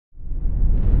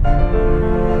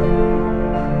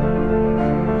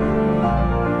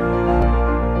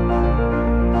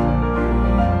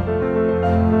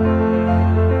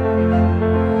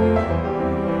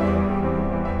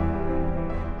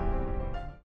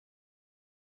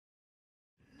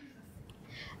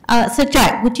So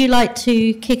Jack, would you like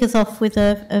to kick us off with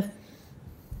a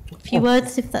few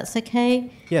words, if that's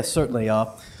okay? Yes, certainly.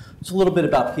 It's a little bit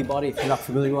about Peabody. If you're not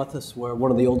familiar with us, we're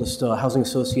one of the oldest housing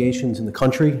associations in the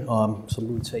country.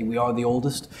 Some would say we are the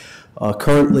oldest.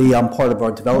 Currently, I'm part of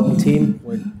our development team.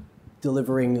 We're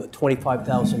delivering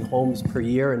 25,000 homes per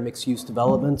year in mixed-use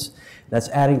developments. That's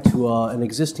adding to an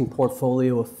existing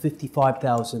portfolio of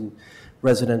 55,000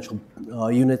 residential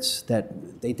units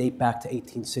that they date back to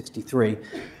 1863.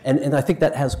 And I think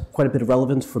that has quite a bit of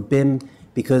relevance for BIM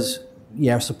because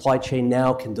our supply chain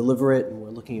now can deliver it, and we're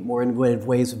looking at more innovative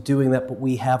ways of doing that, but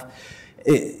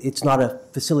it's not a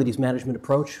facilities management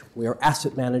approach. We are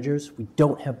asset managers. We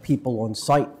don't have people on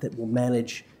site that will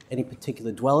manage any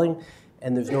particular dwelling,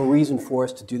 and there's no reason for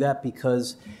us to do that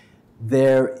because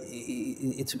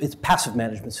it's passive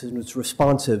management system. It's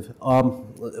responsive. I'm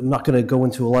not going to go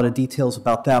into a lot of details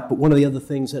about that, but one of the other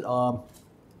things that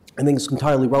I think is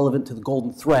entirely relevant to the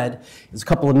golden thread is a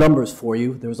couple of numbers for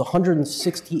you. There was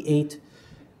 168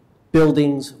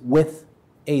 buildings with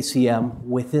ACM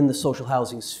within the social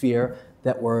housing sphere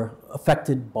that were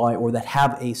affected by or that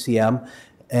have ACM.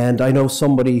 And I know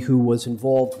somebody who was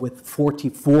involved with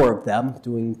 44 of them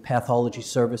doing pathology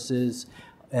services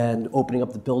and opening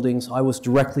up the buildings. I was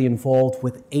directly involved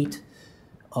with 8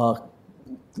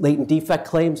 latent defect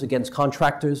claims against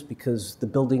contractors because the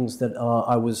buildings that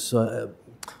I was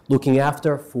looking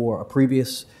after for a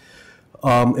previous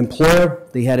employer,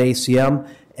 they had ACM,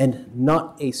 and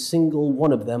not a single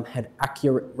one of them had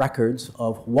accurate records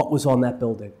of what was on that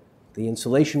building. The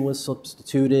insulation was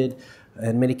substituted.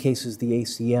 In many cases, the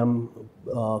ACM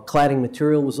cladding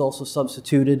material was also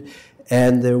substituted,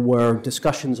 and there were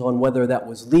discussions on whether that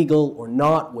was legal or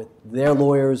not with their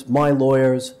lawyers, my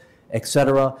lawyers,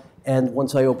 etc. And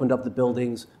once I opened up the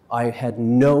buildings, I had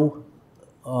no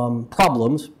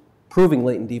problems proving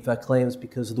latent defect claims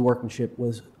because the workmanship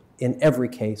was, in every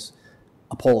case,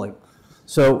 appalling.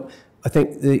 So I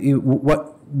think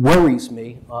what worries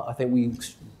me, I think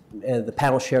the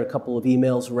panel shared a couple of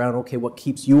emails around, okay, what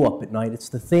keeps you up at night? It's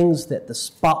the things that the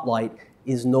spotlight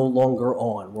is no longer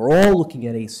on. We're all looking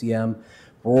at ACM.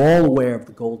 We're all aware of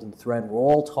the golden thread. We're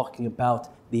all talking about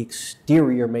the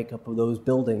exterior makeup of those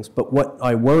buildings. But what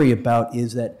I worry about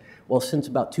is that, well, since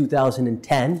about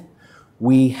 2010,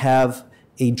 we have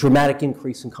a dramatic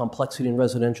increase in complexity in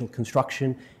residential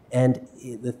construction, and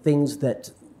the things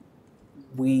that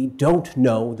we don't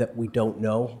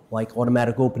know, like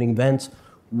automatic opening vents,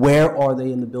 where are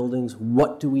they in the buildings?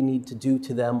 What do we need to do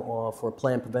to them for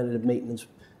planned preventative maintenance?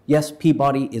 Yes,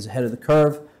 Peabody is ahead of the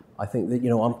curve. I think that,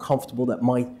 I'm comfortable that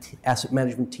my asset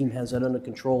management team has that under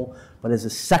control, but as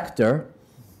a sector,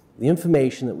 the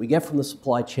information that we get from the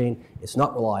supply chain is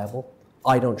not reliable.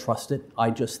 I don't trust it.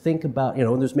 I just think about,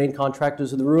 when there's main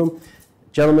contractors in the room,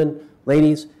 gentlemen,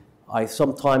 ladies, I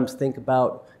sometimes think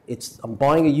about I'm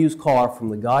buying a used car from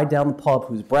the guy down the pub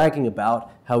who's bragging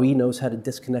about how he knows how to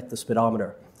disconnect the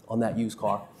speedometer on that used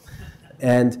car.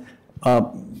 And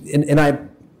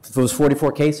those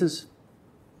 44 cases,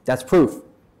 that's proof.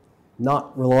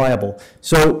 Not reliable.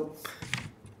 So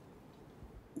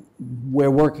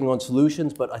we're working on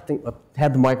solutions, but I think I've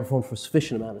had the microphone for a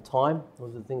sufficient amount of time.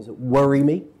 Those are the things that worry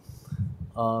me.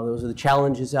 Those are the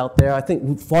challenges out there. I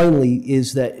think finally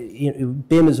is that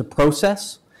BIM is a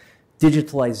process.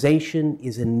 Digitalization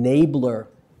is an enabler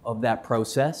of that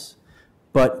process.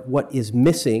 But what is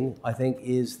missing, I think,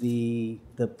 is the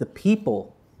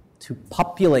people to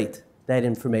populate that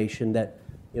information that,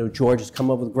 George has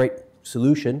come up with a great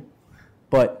solution.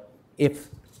 But if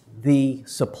the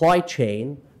supply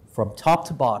chain from top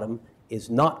to bottom is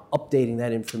not updating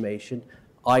that information,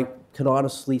 I can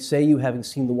honestly say, having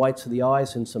seen the whites of the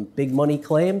eyes in some big money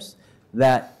claims,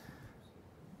 that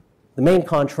the main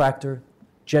contractor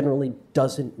generally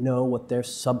doesn't know what their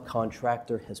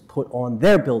subcontractor has put on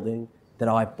their building that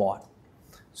I bought.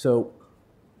 So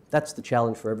that's the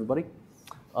challenge for everybody.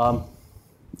 I'll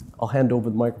hand over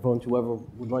the microphone to whoever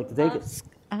would like to take it.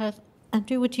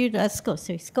 Andrew,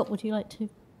 Scott, would you like to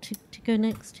go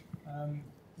next?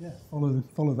 Yeah,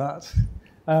 follow that.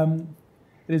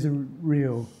 It is a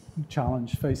real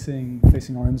challenge facing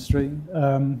our industry.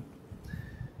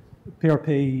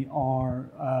 PRP are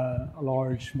a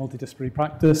large multidisciplinary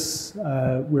practice.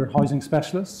 We're housing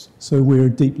specialists, so we're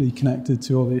deeply connected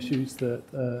to all the issues that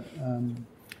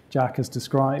Jack has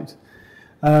described.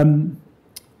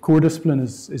 Core discipline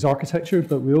is architecture,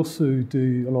 but we also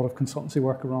do a lot of consultancy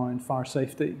work around fire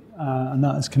safety, and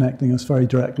that is connecting us very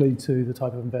directly to the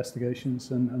type of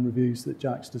investigations and reviews that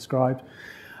Jack's described.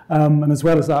 And as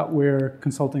well as that, we're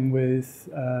consulting with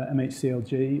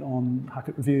MHCLG on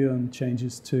Hackitt Review and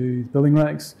changes to building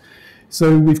regs.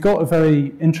 So we've got a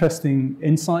very interesting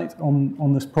insight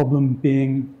on this problem,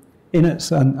 being in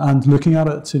it and looking at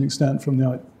it to an extent from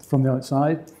the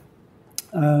outside.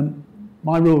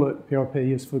 My role at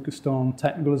PRP is focused on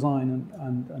technical design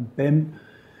and BIM.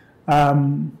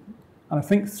 And I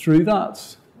think through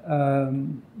that,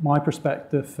 my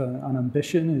perspective and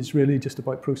ambition is really just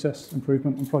about process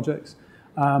improvement in projects.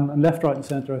 And left, right and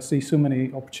centre, I see so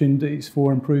many opportunities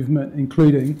for improvement,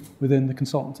 including within the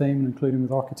consultant team, including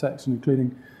with architects and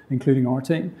including our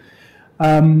team.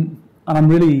 And I'm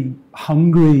really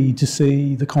hungry to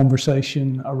see the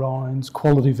conversation around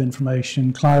quality of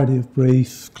information, clarity of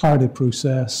brief, clarity of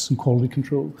process and quality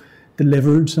control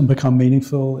delivered and become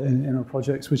meaningful in our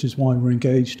projects, which is why we're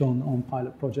engaged on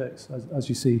pilot projects, as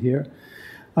you see here.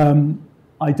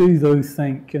 I do, though,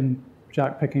 think, and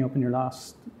Jack, picking up on your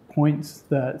last point,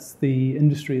 that the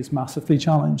industry is massively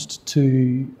challenged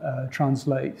to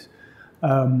translate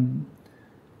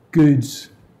good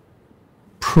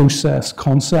process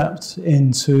concept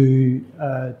into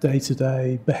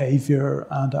day-to-day behaviour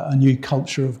and a new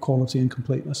culture of quality and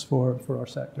completeness for our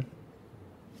sector.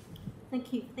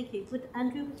 Thank you, thank you.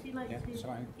 Andrew, would you like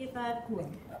to give a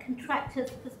contractor's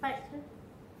perspective?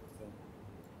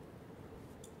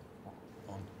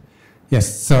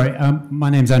 Yes, sorry. My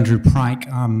name's Andrew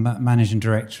Pryke. I'm Managing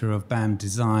Director of BAM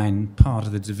Design, part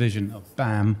of the division of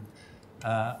BAM.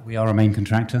 We are a main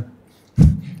contractor,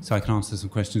 so I can answer some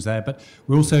questions there. But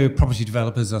we're also property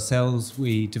developers ourselves.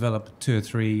 We develop 2 or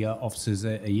 3 offices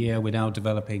a year. We're now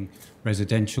developing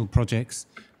residential projects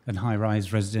and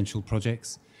high-rise residential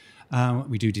projects.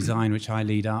 We do design, which I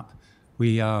lead up.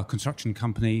 We are a construction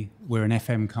company, we're an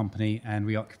FM company, and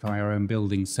we occupy our own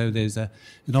buildings. So there's an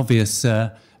obvious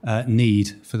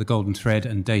need for the golden thread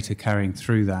and data carrying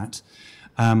through that.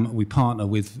 We partner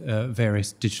with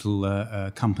various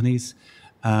digital companies.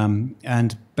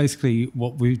 And basically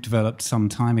what we developed some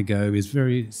time ago is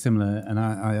very similar, and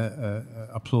I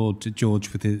applaud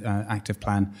George with the active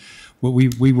plan. Well,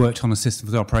 we worked on a system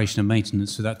for the operation and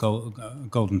maintenance for that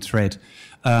golden thread.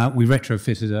 We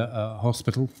retrofitted a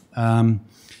hospital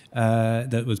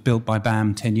that was built by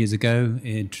BAM 10 years ago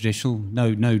in traditional,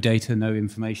 no data, no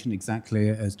information, exactly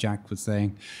as Jack was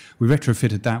saying. We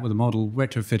retrofitted that with a model,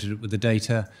 retrofitted it with the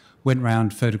data, went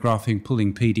around photographing,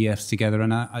 pulling PDFs together,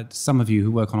 and some of you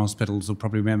who work on hospitals will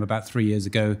probably remember about 3 years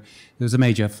ago, there was a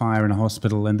major fire in a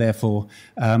hospital, and therefore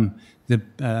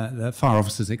the fire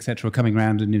officers, etc., were coming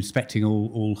around and inspecting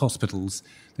all hospitals.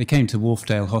 They came to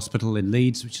Wharfdale Hospital in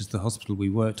Leeds, which is the hospital we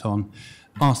worked on,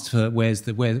 asked for where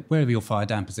are your fire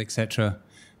dampers, etc.,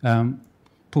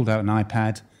 pulled out an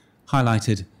iPad,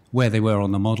 highlighted where they were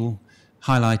on the model,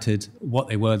 highlighted what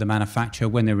they were, the manufacturer,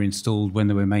 when they were installed, when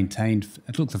they were maintained,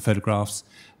 and looked at the photographs,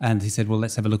 and he said, well,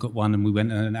 let's have a look at one, and we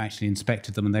went and actually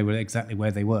inspected them, and they were exactly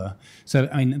where they were. So,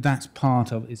 I mean, that's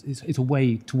part of, it's a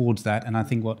way towards that, and I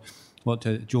think what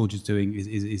George is doing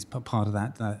is part of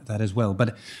that as well.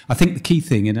 But I think the key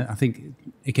thing, and I think,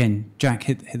 again, Jack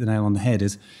hit the nail on the head,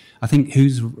 is I think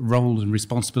whose role and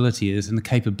responsibility is, and the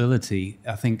capability,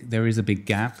 I think there is a big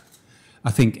gap. I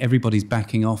think everybody's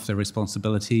backing off their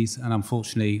responsibilities, and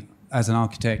unfortunately, as an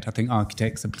architect, I think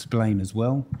architects are to blame as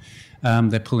well.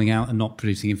 They're pulling out and not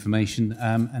producing information,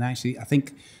 and actually, I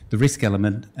think the risk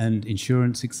element and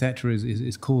insurance, etc.,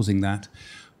 is causing that.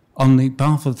 On the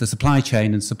behalf of the supply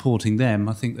chain and supporting them,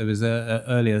 I think there was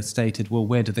earlier stated, well,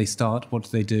 where do they start? What do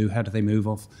they do? How do they move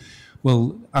off?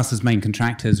 Well, us as main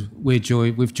contractors, we've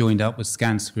joined up with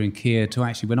Skanska and Kia to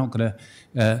actually, we're not going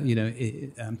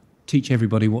to, teach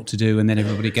everybody what to do and then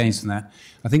everybody gains from that.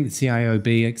 I think the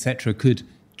CIOB, etc., could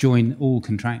join all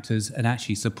contractors and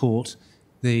actually support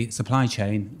the supply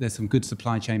chain. There's some good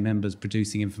supply chain members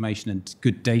producing information and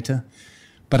good data.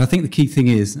 But I think the key thing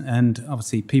is, and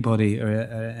obviously Peabody are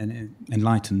an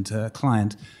enlightened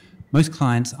client, most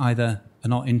clients either are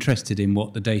not interested in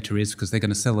what the data is because they're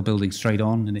going to sell the building straight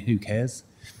on and who cares,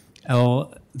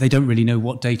 or they don't really know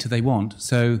what data they want.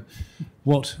 So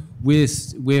what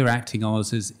we're acting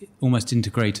as almost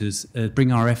integrators,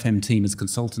 bring our FM team as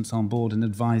consultants on board and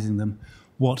advising them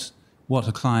what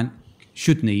a client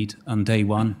should need on day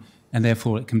one, and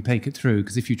therefore it can take it through.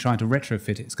 Because if you try to retrofit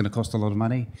it, it's going to cost a lot of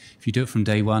money. If you do it from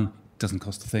day one, it doesn't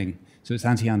cost a thing. So it's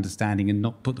anti-understanding and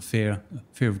not put the fear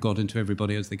of God into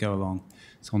everybody as they go along.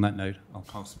 So on that note, I'll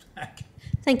pass it back.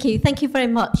 Thank you. Thank you very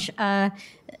much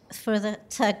for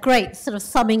that great sort of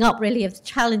summing up, really, of the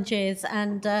challenges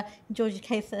and, in George's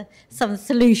case, some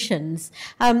solutions.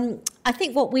 I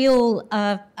think what we all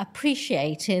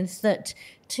appreciate is that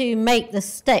to make the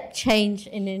step change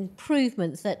in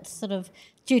improvements that sort of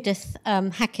Judith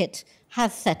Hackitt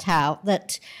has set out,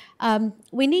 that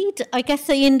we need, I guess,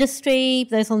 the industry,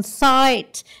 those on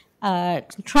site,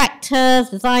 contractors,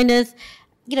 designers,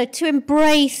 to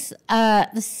embrace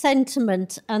the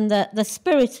sentiment and the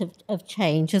spirit of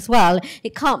change as well.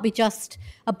 It can't be just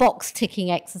a box-ticking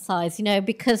exercise,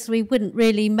 because we wouldn't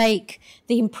really make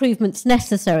the improvements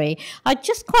necessary. I'd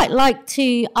just quite like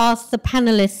to ask the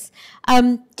panellists,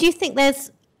 do you think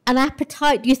there's an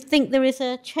appetite? Do you think there is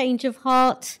a change of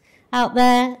heart out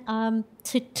there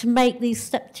to make these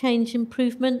step change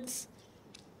improvements?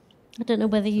 I don't know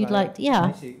whether you'd like to,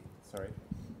 yeah. Sorry.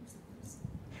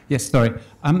 Yes, sorry.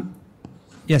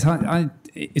 Yes,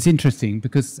 it's interesting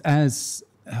because as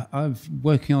I'm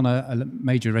working on a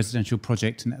major residential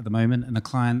project at the moment, and a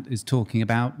client is talking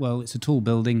about, well, it's a tall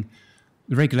building.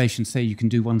 The regulations say you can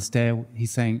do one stair.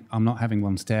 He's saying, I'm not having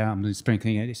one stair. I'm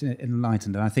sprinkling it. It's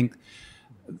enlightened. And I think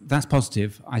that's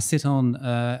positive. I sit on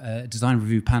a design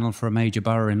review panel for a major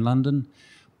borough in London.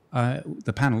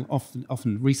 The panel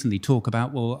often recently talk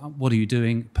about, well, what are you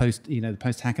doing post, the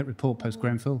post-Hackitt report,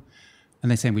 post-Grenfell? And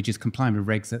they're saying we're just complying with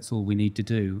regs, that's all we need to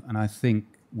do. And I think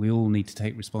we all need to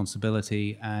take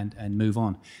responsibility and move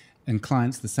on. And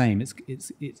clients the same.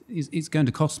 It's going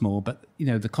to cost more, but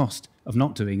the cost of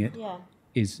not doing it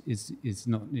is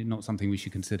not something we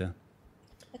should consider.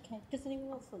 Okay. Does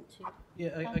anyone else want to?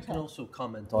 Yeah, I can also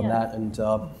comment on that. And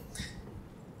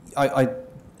I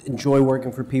enjoy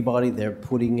working for Peabody. We're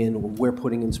putting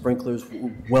in sprinklers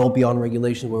well beyond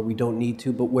regulations where we don't need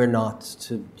to, but we're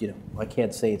not I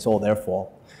can't say it's all their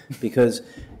fault, because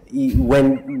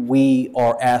when we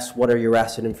are asked, what are your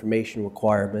asset information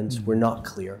requirements, we're not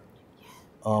clear.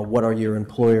 What are your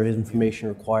employer information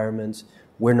requirements?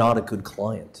 We're not a good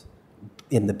client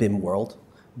in the BIM world,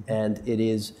 and it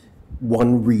is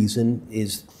one reason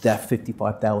is that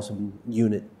 55,000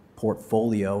 unit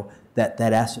portfolio, that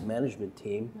asset management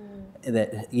team,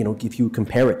 that if you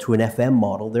compare it to an FM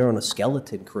model, they're on a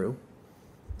skeleton crew.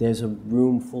 There's a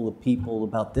room full of people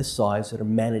about this size that are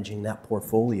managing that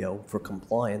portfolio for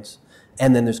compliance,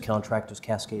 and then there's contractors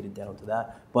cascaded down to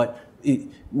that. But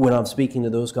when I'm speaking to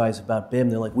those guys about BIM,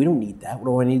 they're like, we don't need that. What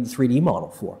do I need the 3D model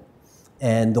for?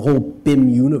 And the whole BIM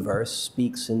universe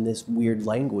speaks in this weird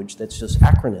language that's just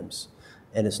acronyms,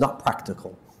 and it's not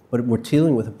practical. But we're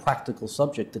dealing with a practical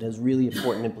subject that has really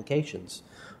important implications.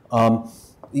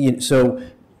 So,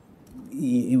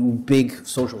 big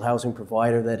social housing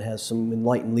provider that has some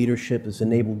enlightened leadership has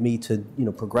enabled me to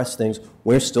progress things.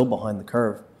 We're still behind the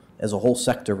curve as a whole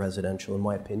sector, residential, in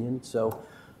my opinion. So,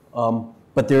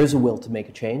 but there is a will to make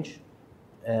a change,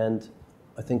 and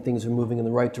I think things are moving in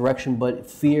the right direction. But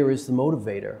fear is the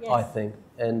motivator, yes. I think,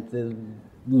 and the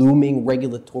looming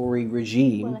regulatory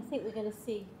regime. Well, I think we're going to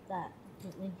see that.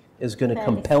 Is going to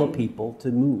compel people to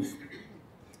move.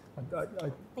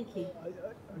 Thank you.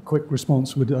 A quick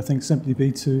response would, I think, simply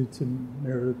be to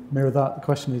mirror that. The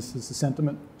question is, has the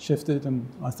sentiment shifted? And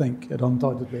I think it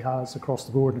undoubtedly has across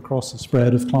the board and across the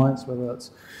spread of clients, whether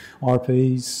that's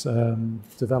RPs,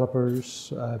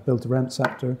 developers, build-to-rent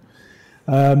sector.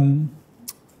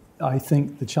 I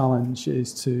think the challenge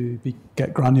is to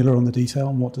get granular on the detail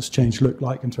and what does change look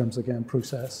like in terms of, again,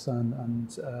 process and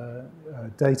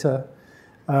data.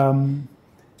 And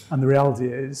the reality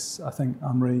is, I think,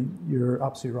 Anne-Marie, you're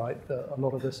absolutely right, that a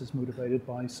lot of this is motivated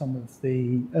by some of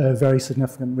the very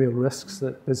significant real risks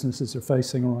that businesses are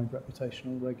facing around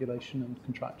reputational regulation and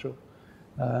contractual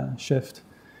shift.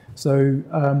 So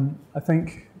I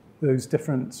think those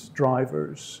different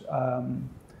drivers,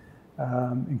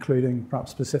 including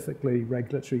perhaps specifically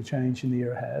regulatory change in the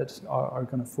year ahead, are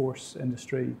going to force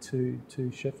industry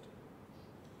to shift.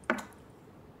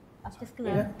 I was just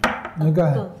going to... Yeah. No, go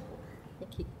ahead.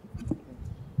 Thank you.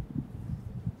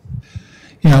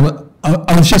 Yeah, well,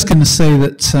 I was just going to say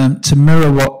that to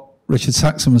mirror what Richard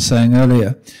Saxon was saying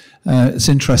earlier, it's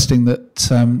interesting that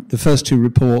the first two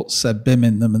reports said BIM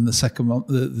in them and the second one,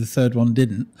 the third one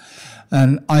didn't.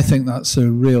 And I think that's a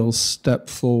real step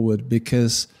forward,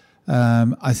 because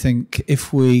I think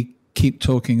if we keep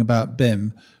talking about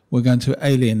BIM, we're going to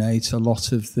alienate a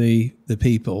lot of the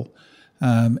people.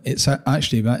 It's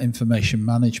actually about information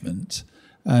management,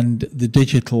 and the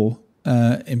digital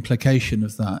implication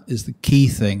of that is the key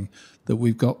thing that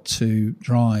we've got to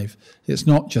drive. It's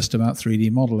not just about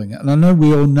 3D modeling. And I know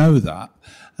we all know that,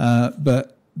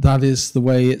 but that is the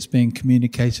way it's being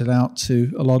communicated out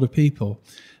to a lot of people.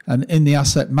 And in the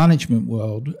asset management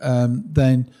world,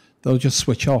 then they'll just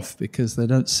switch off because they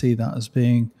don't see that as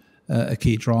being a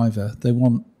key driver. They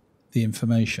want the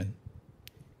information.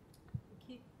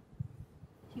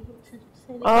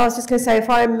 I was just going to say, if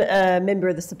I'm a member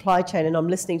of the supply chain and I'm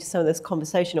listening to some of this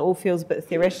conversation, it all feels a bit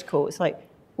theoretical. It's like,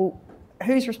 well,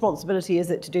 whose responsibility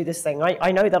is it to do this thing?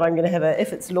 I know that I'm going to have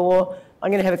if it's law,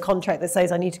 I'm going to have a contract that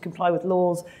says I need to comply with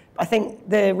laws. I think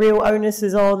the real onus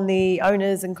is on the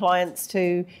owners and clients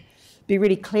to be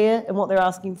really clear in what they're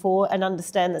asking for and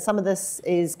understand that some of this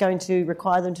is going to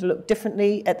require them to look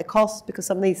differently at the cost, because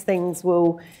some of these things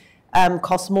will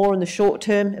cost more in the short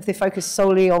term. If they focus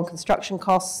solely on construction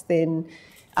costs, then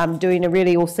doing a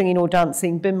really all singing or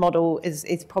dancing BIM model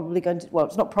is probably going to, well,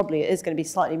 it's not probably, it is going to be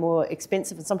slightly more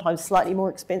expensive, and sometimes slightly more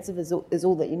expensive is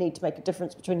all that you need to make a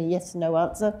difference between a yes and no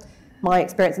answer, my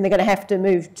experience. And they're going to have to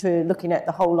move to looking at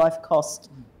the whole life cost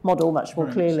model much more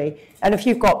clearly. And if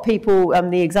you've got people,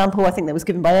 the example I think that was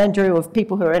given by Andrew of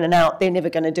people who are in and out, they're never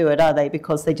going to do it, are they?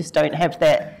 Because they just don't have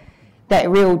that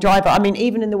real driver. I mean,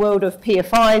 even in the world of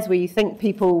PFIs, where you think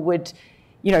people would,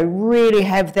 really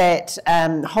have that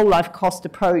whole life cost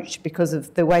approach because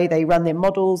of the way they run their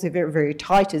models. They're very, very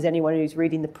tight, as anyone who's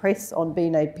reading the press on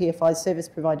being a PFI service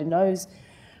provider knows.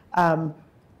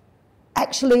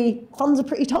 Actually, funds are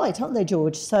pretty tight, aren't they,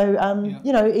 George? So,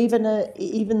 even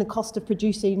the cost of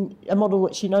producing a model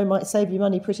which might save you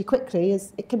money pretty quickly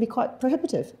it can be quite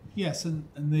prohibitive. Yes, and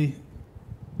the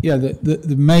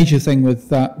major thing with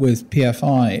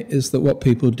PFI is that what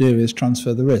people do is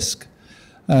transfer the risk.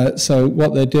 So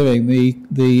what they're doing,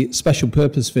 the special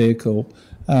purpose vehicle,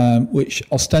 which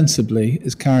ostensibly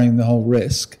is carrying the whole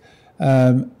risk,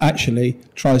 actually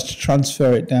tries to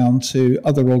transfer it down to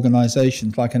other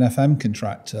organisations like an FM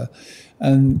contractor.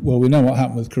 And, well, we know what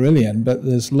happened with Carillion, but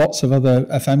there's lots of other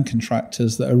FM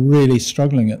contractors that are really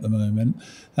struggling at the moment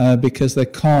because they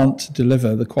can't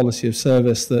deliver the quality of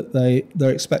service that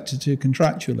they're expected to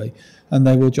contractually, and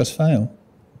they will just fail.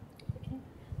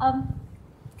 Okay.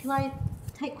 Can I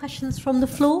take questions from the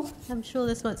floor? I'm sure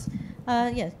there's lots.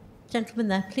 Gentleman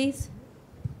there, please.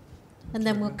 And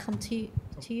then we'll come to you.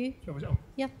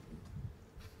 Yeah.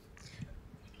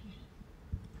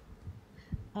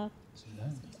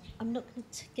 I'm not going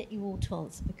to get you all to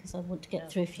answer because I want to get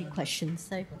through a few questions.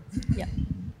 So, yeah.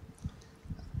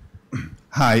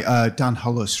 Hi, Dan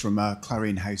Hollis from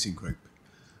Clarion Housing Group.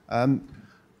 I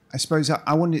suppose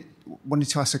I wanted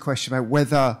to ask a question about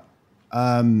whether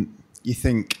you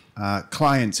think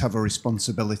clients have a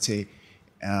responsibility,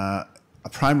 a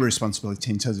primary responsibility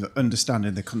in terms of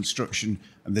understanding the construction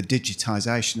and the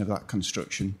digitisation of that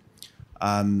construction,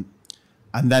 and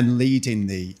then leading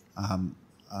the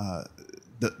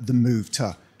move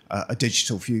to a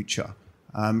digital future,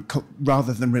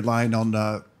 rather than relying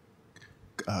on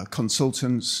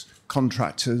consultants,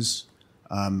 contractors,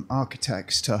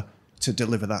 architects to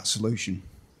deliver that solution.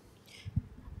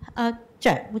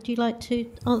 Jack, would you like to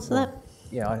answer that?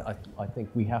 Yeah, I think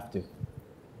we have to,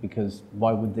 because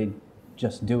why would they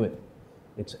just do it?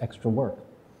 It's extra work.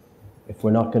 If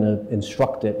we're not going to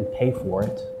instruct it and pay for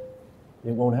it,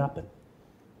 it won't happen.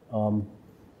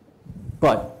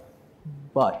 But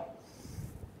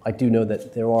I do know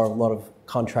that there are a lot of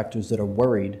contractors that are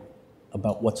worried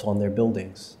about what's on their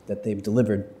buildings that they've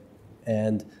delivered,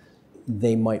 and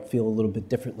they might feel a little bit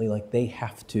differently, like they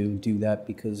have to do that,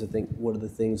 because I think one of the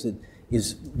things that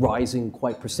is rising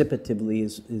quite precipitatively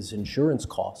is insurance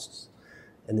costs.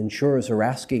 And insurers are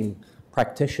asking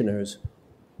practitioners,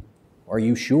 are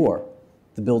you sure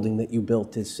the building that you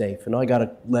built is safe? And I got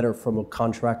a letter from a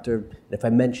contractor, and if I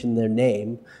mentioned their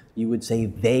name, you would say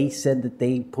they said that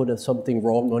they put something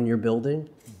wrong on your building.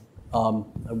 I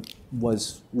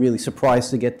was really surprised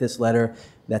to get this letter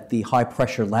that the high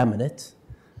pressure laminate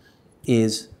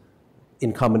is,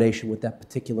 in combination with that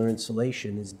particular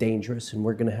insulation, is dangerous, and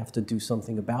we're going to have to do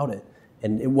something about it.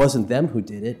 And it wasn't them who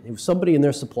did it. It was somebody in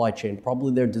their supply chain,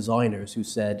 probably their designers, who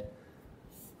said,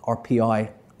 our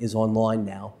PI is online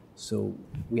now, so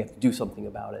we have to do something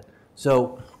about it.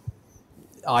 So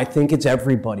I think it's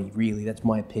everybody, really. That's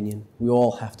my opinion. We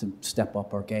all have to step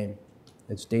up our game.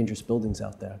 It's dangerous buildings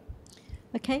out there.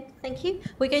 Okay, thank you.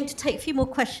 We're going to take a few more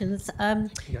questions.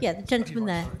 The gentleman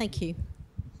there. Thank you.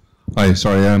 Hi,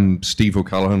 sorry, I'm Steve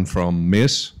O'Callaghan from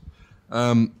Mace.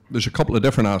 There's a couple of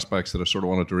different aspects that I sort of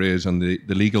wanted to raise, and the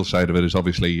legal side of it is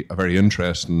obviously a very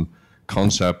interesting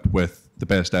concept with the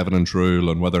best evidence rule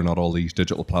and whether or not all these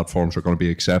digital platforms are going to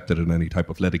be accepted in any type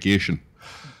of litigation.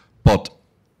 But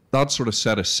that sort of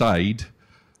set aside,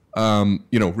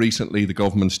 recently the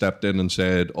government stepped in and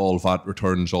said all VAT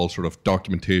returns, all sort of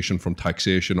documentation from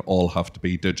taxation, all have to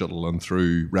be digital and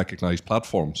through recognised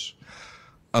platforms.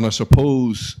 And I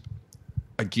suppose,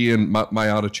 again,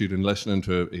 my attitude in listening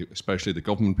to especially the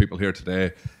government people here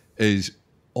today is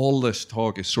all this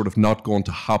talk is sort of not going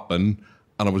to happen.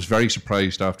 And I was very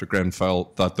surprised after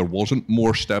Grenfell that there wasn't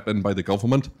more step in by the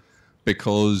government,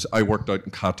 because I worked out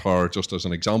in Qatar, just as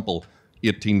an example,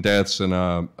 18 deaths in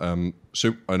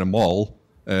a mall,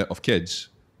 of kids.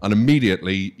 And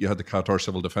immediately you had the Qatar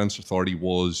Civil Defence Authority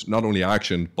was not only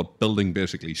actioned, but building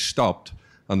basically stopped.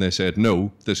 And they said,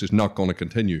 no, this is not going to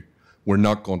continue. We're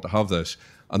not going to have this.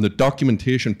 And the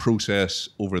documentation process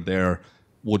over there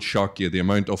would shock you, the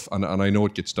amount of, and I know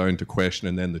it gets down to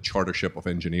questioning then the chartership of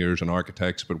engineers and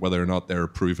architects, but whether or not they're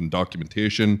approving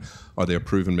documentation, are they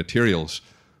approving materials?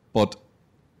 But,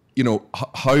 you know,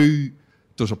 how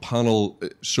does a panel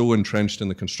so entrenched in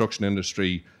the construction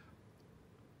industry,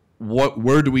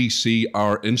 where do we see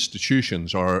our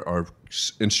institutions, our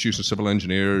institutions of civil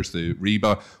engineers, the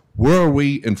REBA, where are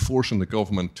we enforcing the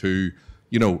government to,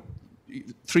 you know,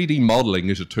 3D modelling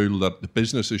is a tool that the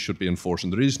businesses should be enforcing.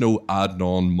 There is no adding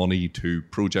on money to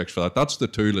projects for that. That's the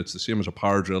tool. It's the same as a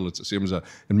power drill. It's the same as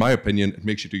in my opinion, it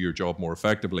makes you do your job more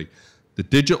effectively. The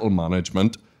digital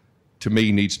management, to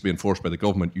me, needs to be enforced by the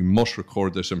government. You must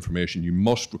record this information. You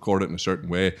must record it in a certain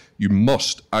way. You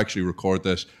must actually record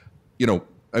this. You know,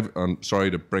 I'm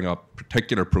sorry to bring up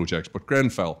particular projects, but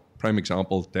Grenfell, prime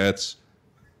example, deaths.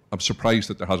 I'm surprised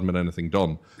that there hasn't been anything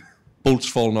done. Bolts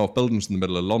falling off buildings in the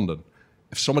middle of London.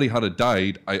 If somebody had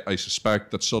died, I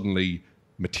suspect that suddenly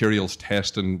materials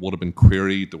testing would have been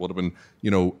queried. There would have been,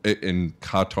 you know, in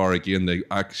Qatar again, they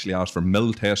actually asked for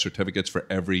mill test certificates for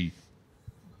every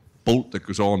bolt that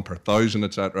goes on per thousand,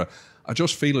 etc. I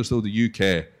just feel as though the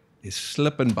UK is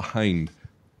slipping behind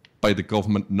by the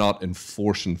government not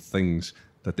enforcing things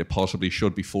that they possibly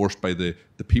should be forced by the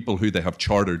people who they have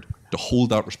chartered to hold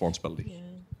that responsibility. Yeah.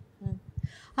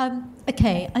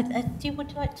 Okay, do you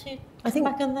would like to come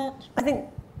back on that? I think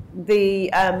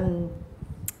the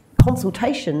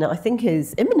consultation, I think,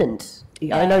 is imminent.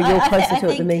 Yeah, I know you're closer to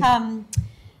it than me.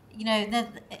 You know,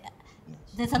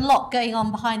 there's a lot going on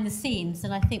behind the scenes,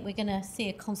 and I think we're going to see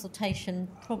a consultation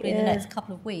probably in the next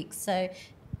couple of weeks. So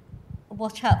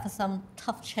watch out for some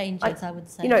tough changes, I would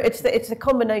say. You know, it's a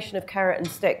combination of carrot and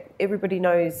stick. Everybody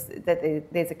knows that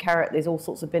there's a carrot, there's all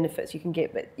sorts of benefits you can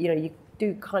get, but, you know, you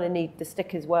do kind of need the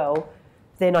stick as well.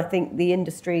 Then I think the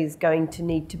industry is going to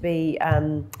need to be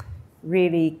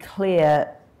really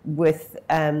clear with,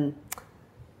 when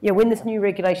this new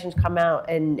regulations come out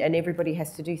and everybody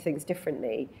has to do things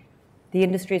differently, the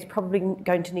industry is probably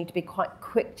going to need to be quite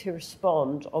quick to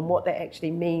respond on what that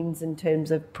actually means in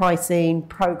terms of pricing,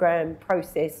 program,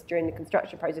 process during the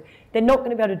construction process. They're not going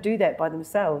to be able to do that by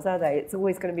themselves, are they? It's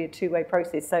always going to be a two-way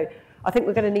process. So I think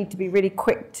we're going to need to be really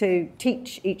quick to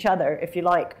teach each other, if you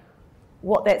like,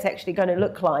 what that's actually going to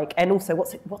look like, and also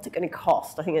what's it going to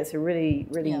cost. I think that's a really,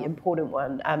 really important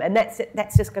one. And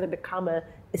that's just going to become an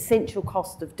essential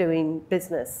cost of doing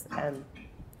business.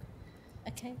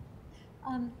 Okay.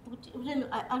 I'm going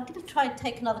to try and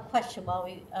take another question while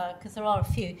we, because there are a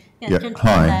few.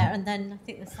 Gentleman there, and then I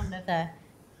think there's someone over there.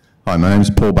 Hi, my name is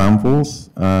Paul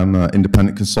Bamforth. I'm an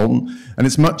independent consultant, and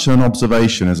it's much an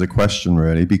observation as a question,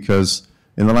 really, because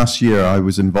in the last year I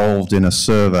was involved in a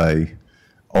survey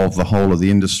of the whole of the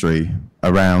industry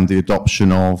around the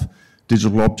adoption of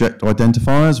digital object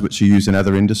identifiers, which are used in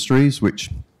other industries, which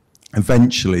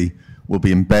eventually will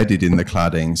be embedded in the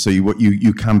cladding, so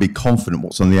you can be confident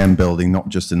what's on the end building, not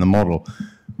just in the model.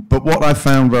 But what I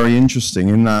found very interesting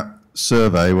in that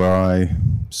survey, where I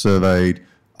surveyed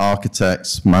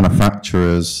architects,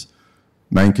 manufacturers,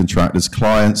 main contractors,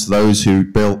 clients, those who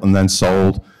built and then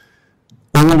sold,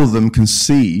 all of them can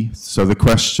see, so the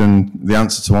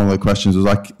answer to one of the questions was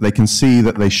like, they can see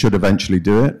that they should eventually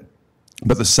do it,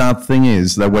 but the sad thing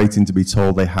is they're waiting to be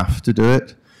told they have to do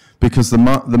it, because the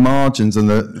margins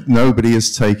and nobody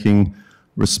is taking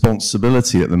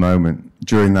responsibility at the moment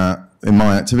during that, in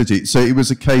my activity. So it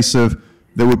was a case of,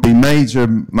 there would be major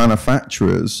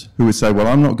manufacturers who would say, well,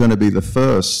 I'm not going to be the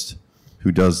first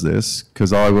who does this,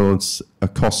 because I will a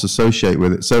cost associated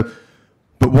with it. So,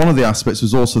 but one of the aspects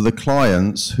was also the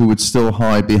clients who would still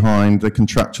hide behind the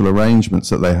contractual arrangements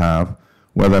that they have,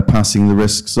 where they're passing the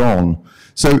risks on.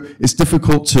 So it's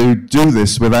difficult to do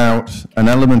this without an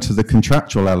element of the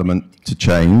contractual element to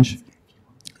change,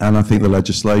 and I think the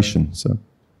legislation. So.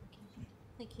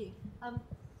 Thank you.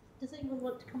 Does anyone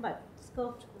want to come back?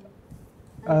 Scott?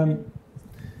 I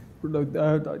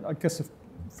guess the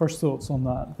first thoughts on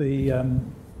that.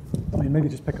 Maybe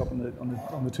just pick up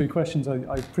on the two questions.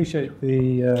 I appreciate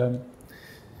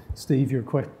Steve, your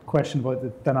question about the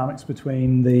dynamics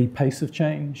between the pace of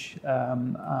change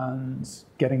and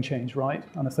getting change right,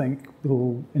 and I think the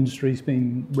whole industry's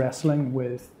been wrestling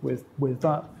with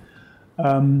that.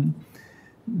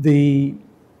 The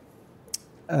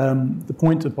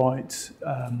point about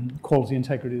quality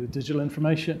integrity of the digital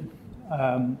information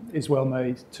is well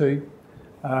made too,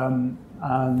 and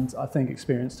I think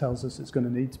experience tells us it's going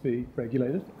to need to be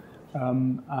regulated.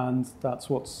 and that's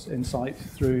what's in sight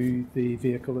through the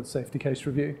vehicle safety case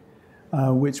review,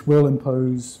 which will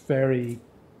impose very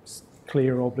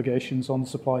clear obligations on the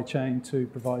supply chain to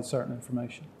provide certain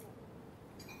information.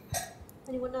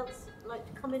 Anyone else like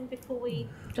to come in before we...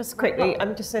 Just quickly,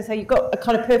 I'm just going to say you've got a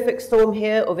kind of perfect storm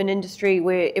here of an industry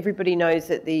where everybody knows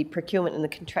that the procurement and the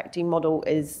contracting model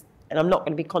is, and I'm not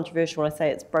going to be controversial when I say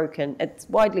it's broken, it's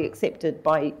widely accepted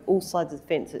by all sides of the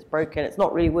fence, it's broken, it's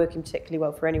not really working particularly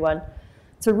well for anyone.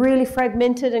 It's a really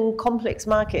fragmented and complex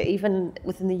market, even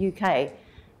within the UK,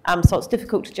 so it's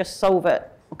difficult to just solve it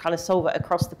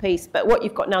across the piece. But what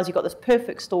you've got now is you've got this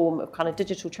perfect storm of kind of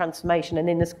digital transformation and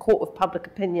then this court of public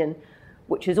opinion,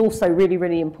 which is also really,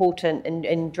 really important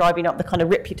in driving up the kind of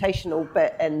reputational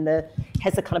bit and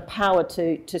has the kind of power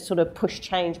to sort of push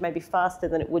change maybe faster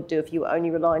than it would do if you were only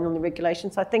relying on the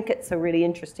regulations. So I think it's a really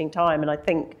interesting time, and I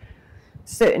think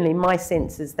certainly my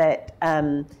sense is that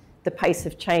the pace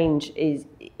of change is,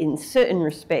 in certain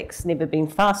respects, never been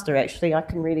faster, actually. I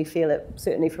can really feel it,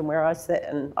 certainly from where I sit,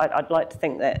 and I'd like to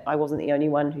think that I wasn't the only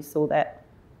one who saw that.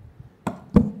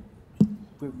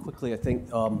 Very quickly, I think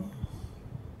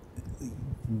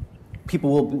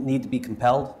people will need to be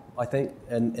compelled, I think,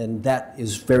 and that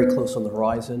is very close on the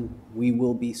horizon. We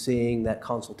will be seeing that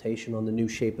consultation on the new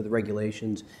shape of the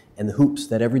regulations and the hoops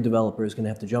that every developer is going to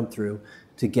have to jump through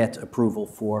to get approval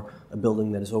for a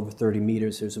building that is over 30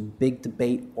 meters. There's a big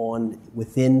debate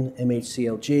within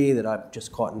MHCLG that I've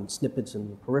just caught in snippets in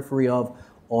the periphery of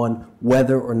on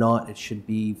whether or not it should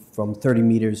be from 30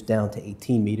 meters down to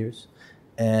 18 meters.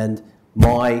 And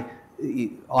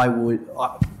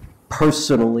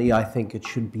personally, I think it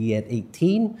should be at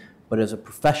 18, but as a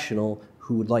professional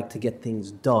who would like to get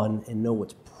things done and know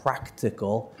what's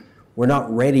practical, we're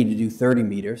not ready to do 30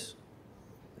 meters.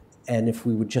 And if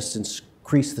we would just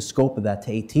increase the scope of that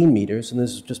to 18 meters, and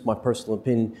this is just my personal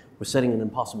opinion, we're setting an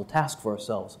impossible task for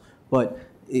ourselves. But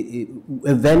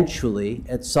eventually,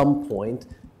 at some point,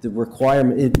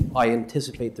 I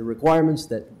anticipate the requirements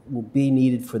that will be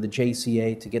needed for the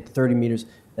JCA to get the 30 meters,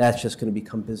 that's just going to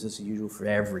become business as usual for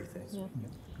everything. Yeah.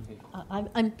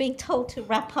 I'm being told to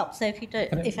wrap up, so if you don't...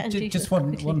 Just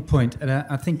one point, and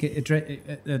I think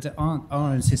our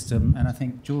own system, and I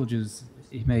think George's,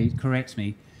 he may correct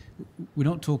me, we're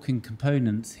not talking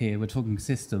components here, we're talking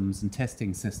systems and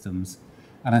testing systems.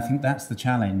 And I think that's the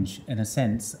challenge, in a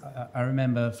sense. I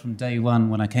remember from day one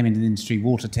when I came into the industry,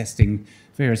 water testing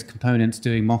various components,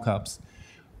 doing mock-ups.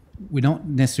 We're not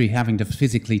necessarily having to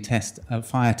physically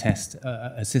fire test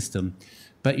a system.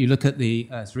 But you look at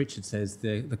as Richard says,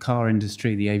 the car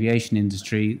industry, the aviation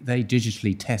industry, they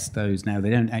digitally test those now.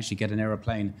 They don't actually get an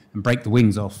aeroplane and break the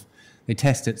wings off. They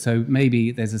test it. So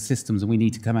maybe there's a systems and we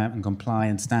need to come out and comply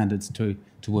and standards to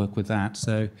work with that.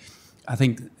 So I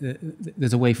think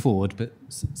there's a way forward, but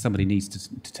somebody needs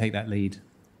to take that lead.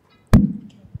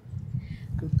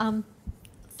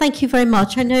 Thank you very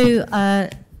much. I know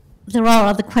there are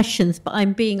other questions, but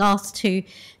I'm being asked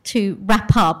to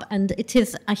wrap up, and it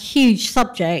is a huge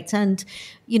subject, and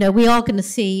we are going to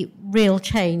see real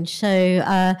change.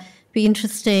 So be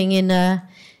interesting in a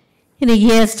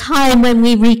year's time when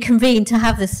we reconvene to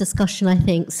have this discussion, I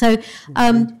think. So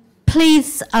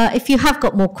please, if you have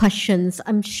got more questions,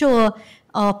 I'm sure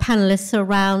our panelists are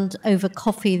around over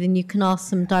coffee, then you can ask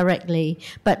them directly.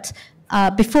 But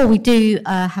before we do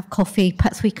have coffee,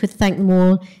 perhaps we could thank them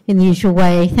all in the usual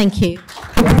way. Thank you.